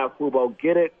don't have FUBO,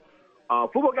 get it.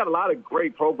 FUBO got a lot of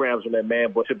great programs in there,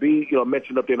 man, but to be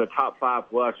mentioned up there in the top 5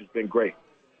 for us has been great.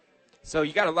 So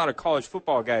you got a lot of college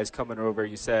football guys coming over.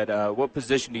 You said, what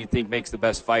position do you think makes the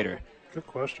best fighter? Good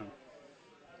question.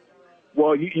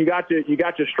 Well, you got your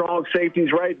strong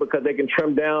safeties, right, because they can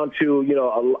trim down to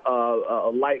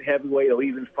a light heavyweight or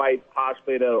even fight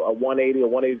possibly at a 180 or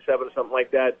 187 or something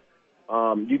like that.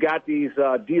 You got these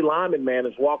D linemen, man,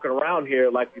 that's walking around here.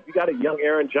 Like, if you got a young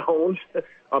Aaron Donald,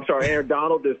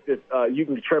 you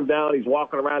can trim down. He's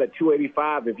walking around at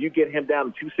 285. If you get him down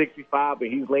to 265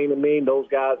 and he's lean and mean, those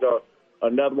guys are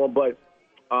another one. But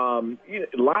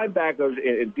linebackers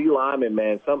and D linemen,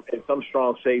 man, some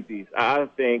strong safeties, I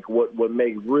think would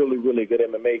make really, really good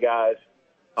MMA guys.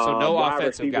 So no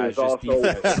offensive guys, just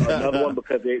defense. Another one,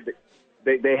 because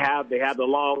they have the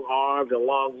long arms and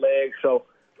long legs. So,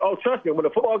 trust me, when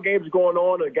the football game's going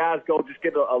on and the guys just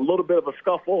get a little bit of a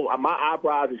scuffle, my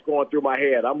eyebrows is going through my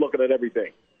head. I'm looking at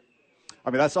everything. I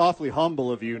mean, that's awfully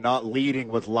humble of you, not leading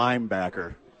with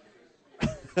linebacker.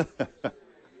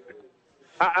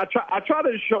 I try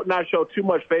to not show too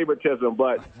much favoritism,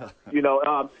 but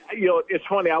it's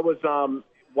funny. I was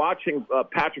watching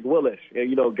Patrick Willis,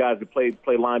 guys that played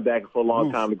linebacker for a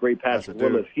long time. The great Patrick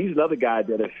Willis. He's another guy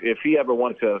that if he ever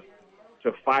wanted to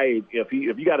fight, if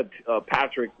you got a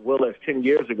Patrick Willis 10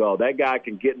 years ago, that guy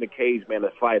can get in the cage, man, to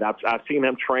fight. I've seen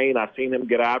him train. I've seen him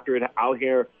get after it out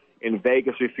here in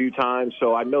Vegas a few times,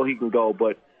 so I know he can go.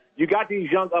 But you got these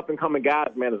young up-and-coming guys,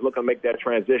 man, that's looking to make that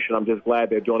transition. I'm just glad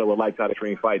they're doing it with Lights Out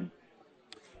Extreme Fighting.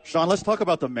 Sean, let's talk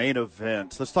about the main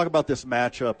event. Let's talk about this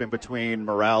matchup in between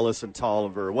Morales and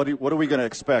Tolliver. What are we going to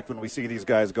expect when we see these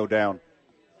guys go down?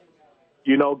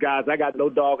 Guys, I got no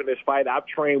dog in this fight. I've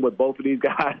trained with both of these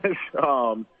guys.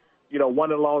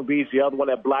 One in Long Beach, the other one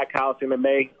at Black House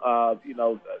MMA.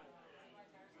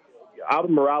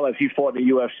 Alvin Morales, he fought in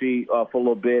the UFC for a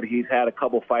little bit. He's had a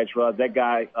couple fights for us. That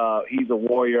guy, he's a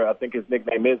warrior. I think his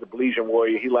nickname is the Belizean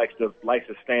Warrior. He likes to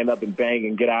stand up and bang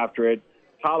and get after it.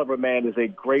 Tolliver, man, is a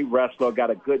great wrestler.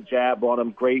 Got a good jab on him.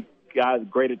 Great guy,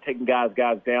 great at taking guys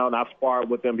down. I've sparred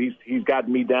with him. He's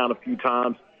gotten me down a few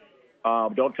times.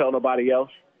 Don't tell nobody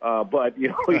else. But he's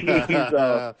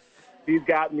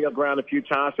gotten me around a few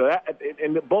times. So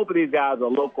and both of these guys are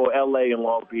local, L.A. and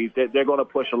Long Beach. They're going to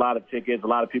push a lot of tickets. A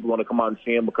lot of people want to come out and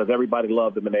see them because everybody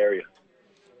loves them in the area.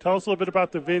 Tell us a little bit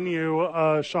about the venue,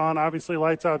 Sean. Obviously,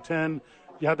 Lights Out 10.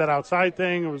 You had that outside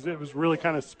thing. It was really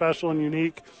kind of special and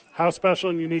unique. How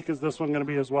special and unique is this one going to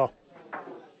be as well?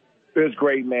 It's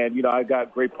great, man. I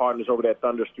got great partners over there at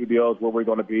Thunder Studios where we're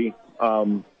going to be.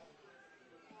 And,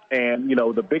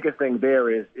 the biggest thing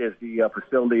there is the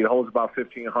facility. It holds about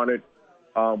 1,500.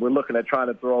 We're looking at trying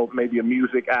to throw maybe a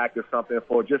music act or something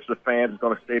for just the fans. It's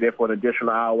going to stay there for an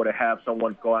additional hour to have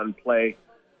someone go out and play.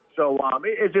 So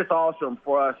it's just awesome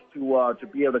for us to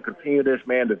be able to continue this,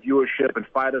 man. The viewership and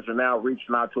fighters are now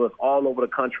reaching out to us all over the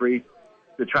country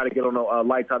to try to get on a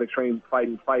Lights Out Extreme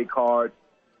fight card.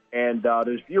 And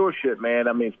there's viewership, man.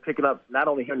 I mean, it's picking up not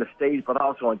only here in the States, but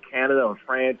also in Canada and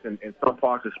France and some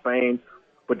parts of Spain.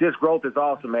 But this growth is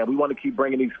awesome, man. We want to keep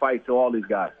bringing these fights to all these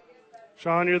guys.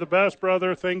 Sean, you're the best,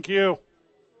 brother. Thank you.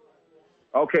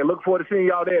 Okay, look forward to seeing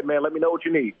y'all there, man. Let me know what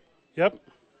you need. Yep.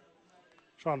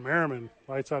 Sean Merriman,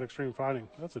 Lights Out Extreme Fighting.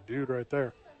 That's a dude right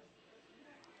there.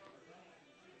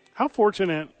 How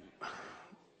fortunate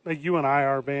like you and I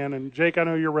are, Van, and Jake, I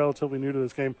know you're relatively new to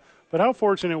this game, but how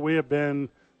fortunate we have been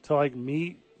to like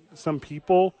meet some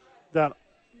people that,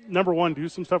 number one, do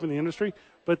some stuff in the industry,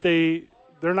 but they're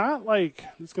not like,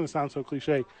 this is going to sound so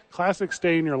cliche, classic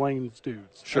stay in your lanes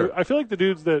dudes. Sure. I feel like the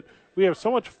dudes that we have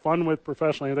so much fun with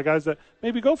professionally are the guys that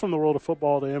maybe go from the world of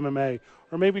football to MMA,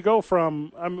 or maybe go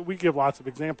from, I mean, we give lots of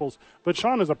examples, but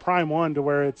Sean is a prime one to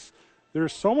where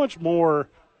there's so much more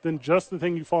than just the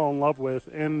thing you fall in love with.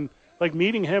 And like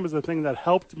meeting him is the thing that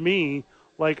helped me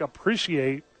like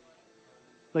appreciate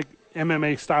like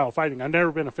MMA style fighting. I've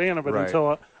never been a fan of it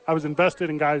until I was invested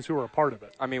in guys who were a part of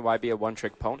it. I mean, why be a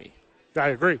one-trick pony? I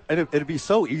agree. And it'd be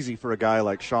so easy for a guy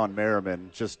like Sean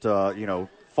Merriman just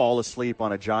fall asleep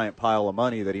on a giant pile of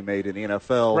money that he made in the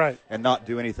NFL and not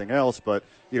do anything else. But,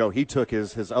 he took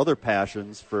his other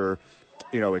passions for,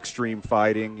 extreme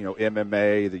fighting,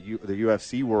 MMA, the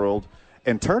UFC world,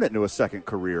 and turn it into a second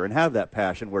career and have that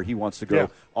passion where he wants to go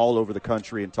all over the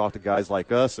country and talk to guys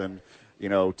like us and,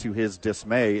 to his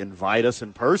dismay, invite us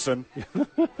in person.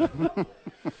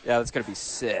 Yeah, that's going to be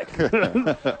sick. We're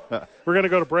going to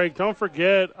go to break. Don't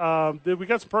forget, we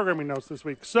got some programming notes this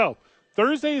week. So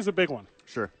Thursday is a big one.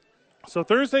 Sure. So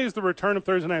Thursday is the return of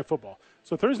Thursday Night Football.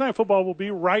 So Thursday Night Football will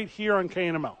be right here on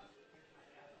KNML.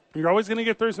 You're always going to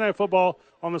get Thursday Night Football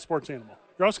on the Sports Animal.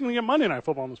 You're also going to get Monday Night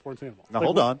Football on the Sports Animal. Now,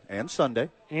 hold on. And Sunday.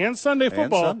 And Sunday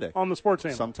football on the Sports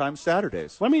Animal. Sometimes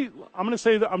Saturdays. I'm going to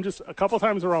say that I'm just a couple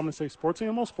times in a row. I'm going to say Sports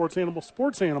Animal, Sports Animal,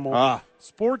 Sports Animal,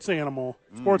 Sports Animal,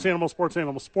 Sports Animal, Sports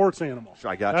Animal, Sports Animal.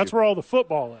 I got That's where all the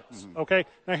football is. Mm-hmm. Okay?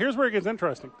 Now, here's where it gets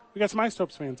interesting. We got some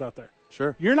Isotopes fans out there.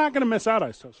 Sure. You're not going to miss out,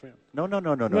 Isotopes fans.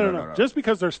 No. Just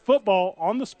because there's football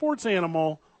on the Sports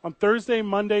Animal on Thursday,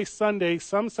 Monday, Sunday,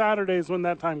 some Saturdays when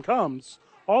that time comes.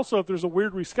 Also, if there's a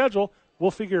weird reschedule,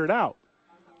 we'll figure it out.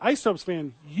 Isotopes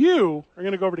fan, you are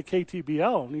going to go over to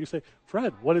KTBL, and you say,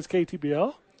 Fred, what is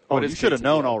KTBL? Oh, you should have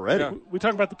known already. Yeah. We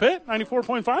talking about the Pit,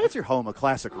 94.5? That's your home of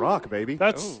classic rock, baby.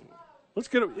 Let's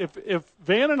get it. If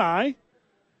Van and I,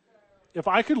 if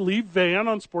I could leave Van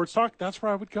on Sports Talk, that's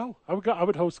where I would go. I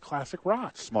would host classic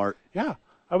rock. Smart. Yeah.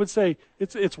 I would say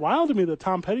it's wild to me that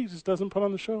Tom Petty just doesn't put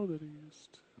on the show that he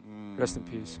used. Rest in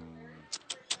peace.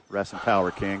 Rest in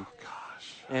power, King.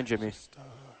 Gosh. And Jimmy.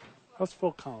 How's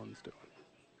Phil Collins doing?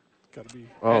 Got to be.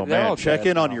 Oh, man. Check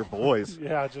in on your boys.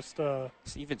 Yeah, just.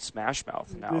 Even Smash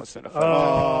Mouth now. It's been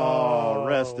a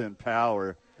rest in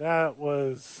power. That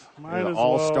was. Might as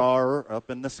all-star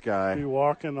up in the sky. Be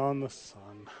walking on the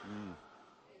sun.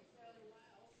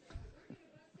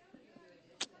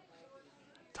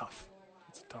 Tough.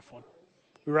 It's a tough one.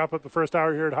 We wrap up the first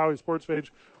hour here at Howie Sports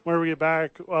Page. When we get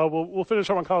back, we'll finish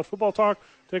up on college football talk,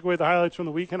 take away the highlights from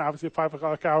the weekend. Obviously, at 5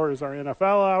 o'clock hour is our NFL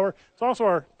hour. It's also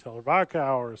our Teller Vodka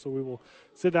hour, so we will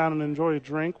sit down and enjoy a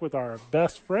drink with our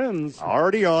best friends.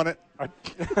 Already on it.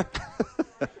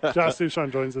 Josh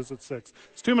Sushan joins us at 6.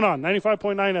 It's 2 Men On,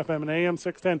 95.9 FM and AM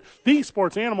 610, the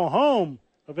Sports Animal, home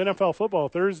of NFL football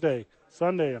Thursday,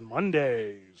 Sunday, and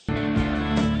Mondays.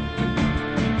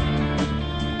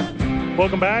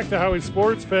 Welcome back to Howie's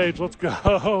Sports Page. Let's go.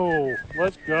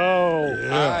 Let's go.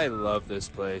 Yeah. I love this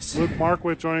place. Luke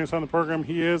Markwit joining us on the program.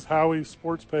 He is Howie's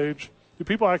Sports Page. Do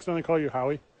people accidentally call you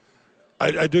Howie?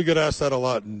 I do get asked that a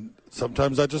lot, and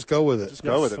sometimes I just go with it. Just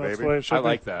go with it, baby. I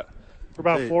like that. We're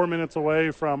about 4 minutes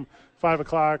away from 5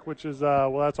 o'clock, which is,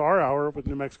 that's our hour with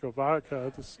New Mexico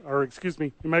Vodka.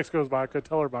 New Mexico's Vodka,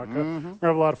 Teller Vodka. We're going to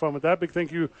have a lot of fun with that. Big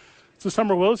thank you to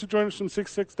Summer Willis, who joined us from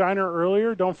 6-6 Diner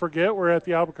earlier. Don't forget, we're at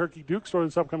the Albuquerque Duke store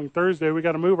this upcoming Thursday. We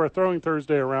got to move our Throwing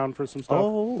Thursday around for some stuff.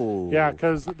 Oh. Yeah,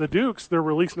 because the Dukes, they're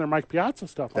releasing their Mike Piazza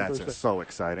stuff on Thursday. That's so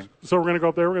exciting. So we're going to go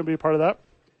up there. We're going to be a part of that.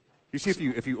 You see,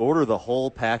 if you order the whole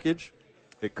package,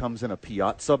 it comes in a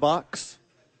Piazza box.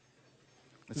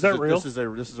 Is that real? This is a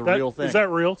real thing. Is that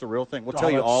real? It's a real thing. We'll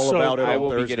tell you all about it on Thursday. I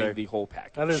will be getting the whole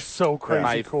package. That is so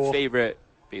crazy cool. My favorite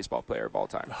baseball player of all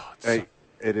time.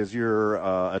 It is your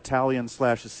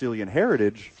Italian/Sicilian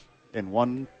heritage in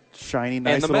one shiny,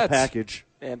 nice little package.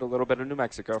 And a little bit of New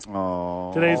Mexico.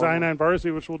 Oh. Today's I-9 Varsity,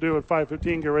 which we'll do at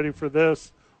 5:15. Get ready for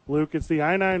this, Luke. It's the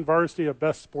I-9 Varsity of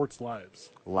Best Sports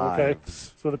Lives. Okay?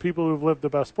 So the people who've lived the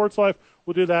best sports life,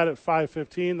 we'll do that at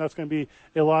 5:15. That's going to be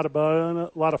a lot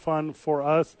of fun for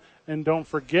us. And don't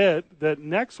forget that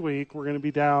next week we're going to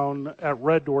be down at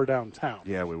Red Door downtown.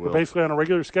 Yeah, we will. We're basically on a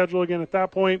regular schedule again at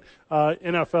that point,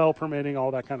 NFL permitting,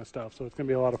 all that kind of stuff. So it's going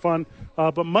to be a lot of fun.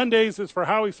 But Mondays is for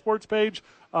Howie's Sports Page.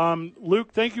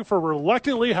 Luke, thank you for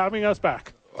reluctantly having us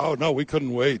back. Oh, no, we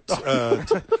couldn't wait.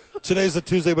 Today's a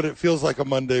Tuesday, but it feels like a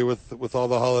Monday with all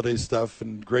the holiday stuff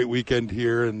and great weekend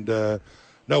here. And,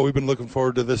 no, we've been looking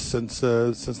forward to this since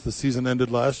the season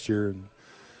ended last year. And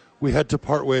we had to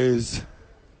part ways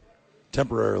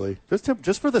temporarily.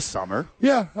 Just for the summer.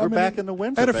 Yeah. We're back in the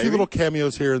winter, I had a few little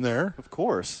cameos here and there. Of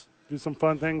course. Do some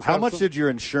fun things. How much did your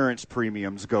insurance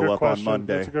premiums go up on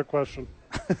Monday? That's a good question.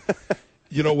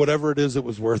 You know, whatever it is, it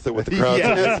was worth it with the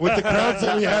crowds. With the crowds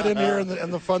that we had in here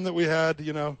and the fun that we had,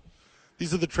 you know.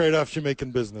 These are the trade-offs you make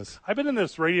in business. I've been in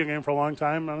this radio game for a long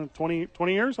time,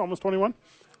 20 years, almost 21.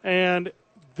 And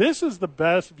this is the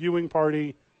best viewing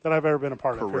party that I've ever been a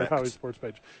part of here at Howie's Sports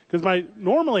Page. Because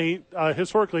normally,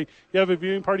 historically, you have a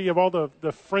viewing party, you have all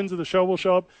the friends of the show will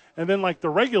show up, and then like the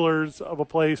regulars of a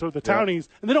place or the townies,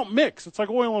 and they don't mix. It's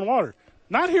like oil and water.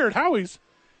 Not here at Howie's.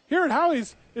 Here at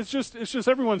Howie's, it's just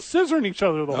everyone scissoring each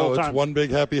other the whole time. Oh, it's one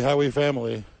big happy Howie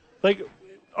family. Like,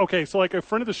 okay, so like a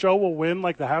friend of the show will win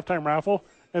like the halftime raffle,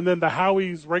 and then the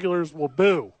Howie's regulars will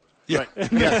boo. Yeah.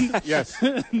 Yes.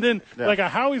 And then like a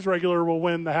Howie's regular will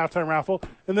win the halftime raffle,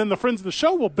 and then the friends of the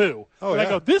show will boo. Oh, and I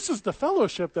go, this is the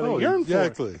fellowship that I yearn for.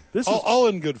 Exactly. This is all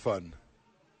in good fun.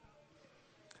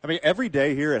 I mean, every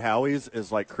day here at Howie's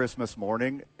is like Christmas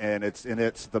morning, and it's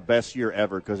the best year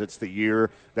ever because it's the year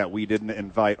that we didn't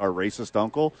invite our racist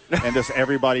uncle, and just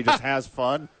everybody just has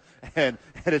fun. And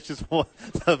it's just one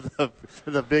of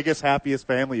the biggest, happiest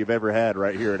family you've ever had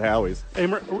right here at Howie's. Hey,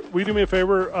 will you do me a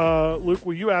favor, Luke?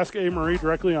 Will you ask A. Marie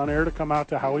directly on air to come out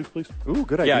to Howie's, please? Ooh,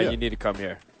 good idea. Yeah, you need to come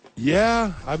here.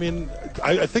 Yeah, I mean,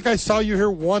 I think I saw you here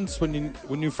once when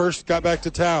you first got back to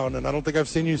town, and I don't think I've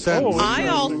seen you since. I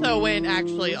also went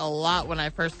actually a lot when I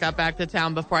first got back to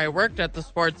town before I worked at the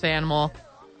Sports Animal.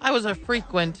 I was a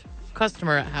frequent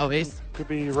customer at Howie's. Could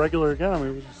be regular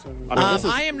again.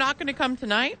 I am not going to come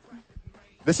tonight.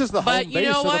 This is the home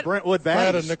base of the Brentwood Baddies. I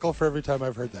had a nickel for every time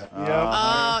I've heard that.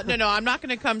 No, I'm not going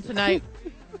to come tonight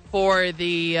for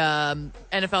the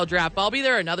NFL draft. I'll be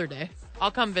there another day.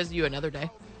 I'll come visit you another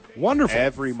day. Wonderful.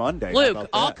 Every Monday. Luke,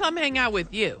 I'll come hang out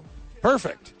with you.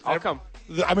 Perfect. I'll come.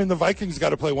 I mean, the Vikings got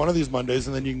to play one of these Mondays,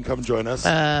 and then you can come join us.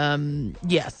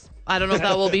 Yes. I don't know if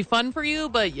that will be fun for you,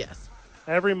 but yes.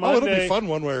 Every Monday. It'll be fun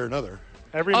one way or another.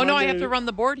 No, I have to run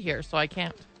the board here, so I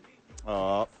can't.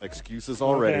 Excuses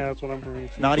already. Okay, that's what I'm doing.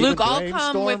 Luke, I'll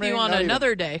come with you on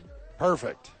another day.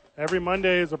 Perfect. Every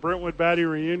Monday is a Brentwood Baddie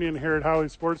reunion here at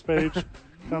Howie's Sports Page.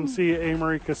 Come see A.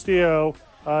 Marie Castillo.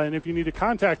 And if you need to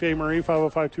contact A. Marie,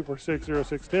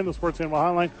 505-246-0610, the Sports Animal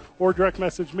Hotline, or direct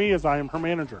message me as I am her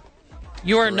manager.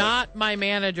 You are not my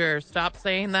manager. Stop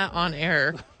saying that on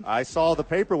air. I saw the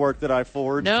paperwork that I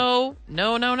forged. No.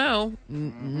 No.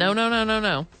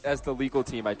 As the legal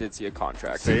team, I did see a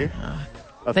contract. See?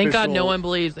 Thank God no one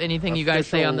believes anything you guys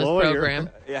say on this program.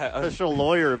 Yeah, official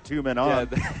lawyer of Two Men On,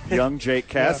 young Jake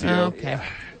Cassio. Okay.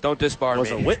 Don't disbar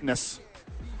was me. a witness.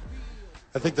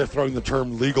 I think they're throwing the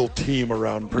term legal team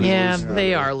around pretty loose.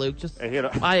 They are, Luke. Just I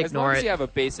ignore as long it. as you have a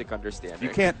basic understanding. You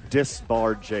can't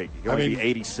disbar Jake. You got to be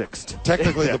 86th.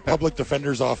 Technically, the public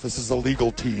defender's office is a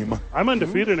legal team. I'm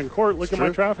undefeated in court. Look at my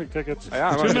traffic tickets. Yeah,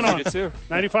 I'm Two Men On. undefeated too.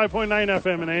 95.9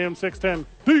 FM and AM 610.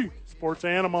 The Sports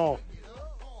Animal.